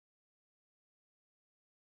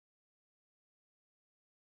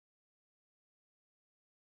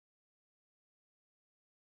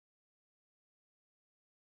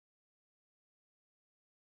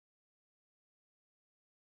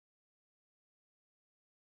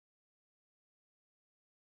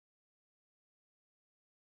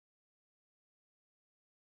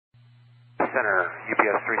Center,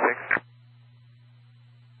 UPS 36.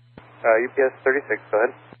 UPS 36, go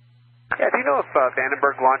ahead. Yeah, do you know if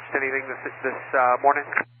Vandenberg launched anything this morning?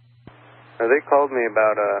 They called me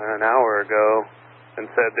about an hour ago and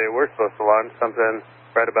said they were supposed to launch something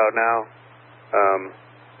right about now.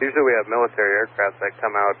 Usually we have military aircraft that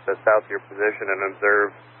come out to south of your position and observe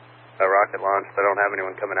a rocket launch, but I don't have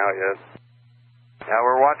anyone coming out yet. Yeah,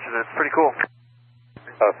 we're watching it. It's pretty cool.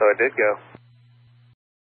 Oh, so it did go.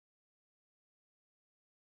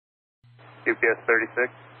 UPS 36?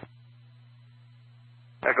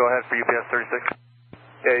 Yeah, go ahead for UPS 36.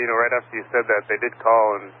 Yeah, you know, right after you said that, they did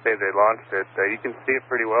call and say they launched it. You can see it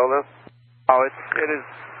pretty well, though? Oh, it is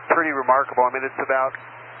pretty remarkable. I mean, it's about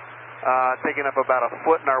taking up about a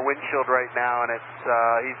foot in our windshield right now, and it's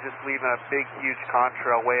he's just leaving a big, huge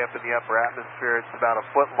contrail way up in the upper atmosphere. It's about a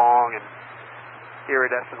foot long and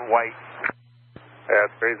iridescent white. Yeah,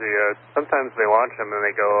 it's crazy. Sometimes they launch them and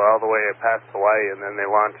they go all the way past Hawaii, and then they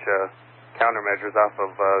launch countermeasures off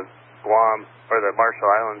of Guam or the Marshall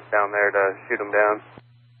Islands down there to shoot them down.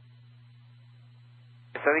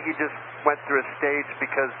 So I think he just went through a stage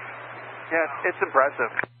because, yeah, it's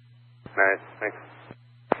impressive. Nice, thanks.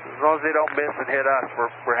 As long as they don't miss and hit us,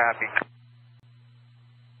 we're happy.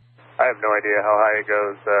 I have no idea how high it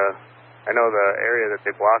goes. I know the area that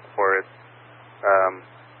they blocked for is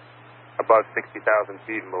above 60,000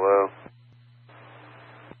 feet and below.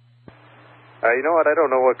 You know what? I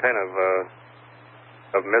don't know what kind of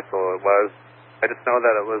missile it was. I just know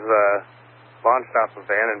that it was launched off of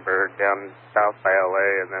Vandenberg down south by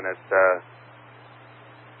LA, and then it's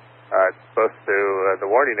supposed to, the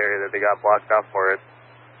warning area that they got blocked off for it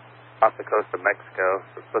off the coast of Mexico,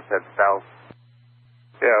 so it's supposed to head south.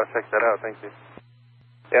 Yeah, I'll check that out, thank you.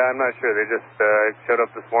 Yeah, I'm not sure, they just showed up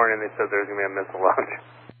this morning and they said there was going to be a missile launch.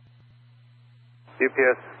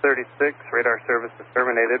 UPS 36, radar service is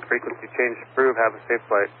terminated, frequency change approved, have a safe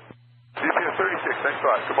flight. UPS 36, thanks a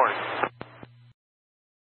lot, good morning.